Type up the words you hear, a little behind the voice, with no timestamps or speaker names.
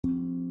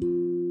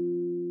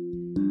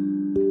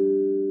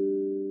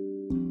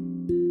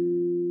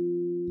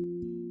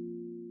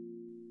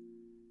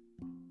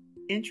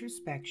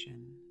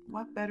Introspection.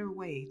 What better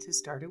way to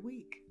start a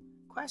week?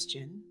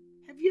 Question.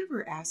 Have you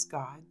ever asked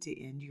God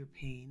to end your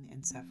pain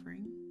and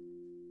suffering?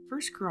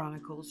 1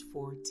 Chronicles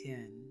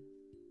 4:10.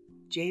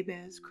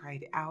 Jabez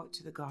cried out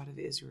to the God of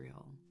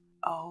Israel,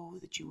 "Oh,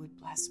 that you would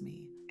bless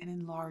me and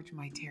enlarge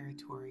my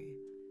territory.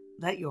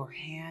 Let your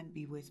hand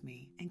be with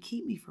me and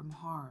keep me from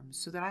harm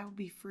so that I will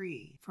be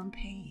free from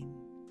pain."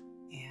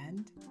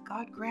 And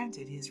God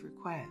granted his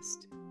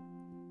request.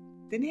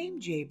 The name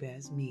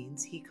Jabez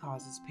means he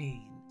causes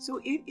pain, so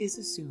it is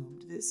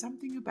assumed that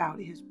something about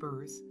his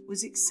birth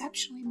was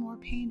exceptionally more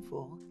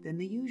painful than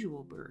the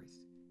usual birth,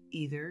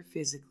 either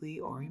physically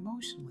or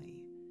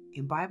emotionally.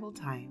 In Bible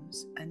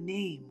times, a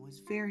name was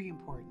very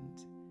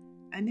important.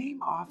 A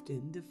name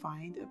often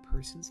defined a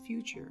person's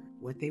future,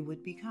 what they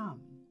would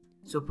become.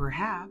 So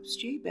perhaps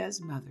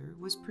Jabez's mother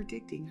was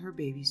predicting her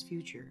baby's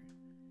future.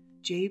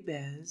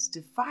 Jabez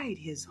defied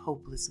his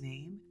hopeless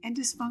name and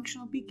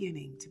dysfunctional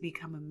beginning to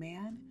become a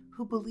man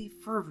who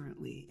believed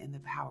fervently in the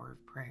power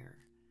of prayer.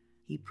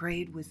 He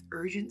prayed with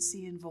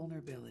urgency and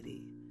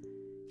vulnerability.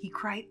 He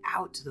cried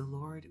out to the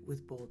Lord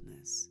with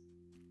boldness.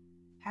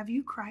 Have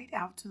you cried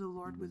out to the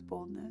Lord with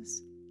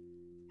boldness?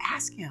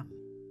 Ask him,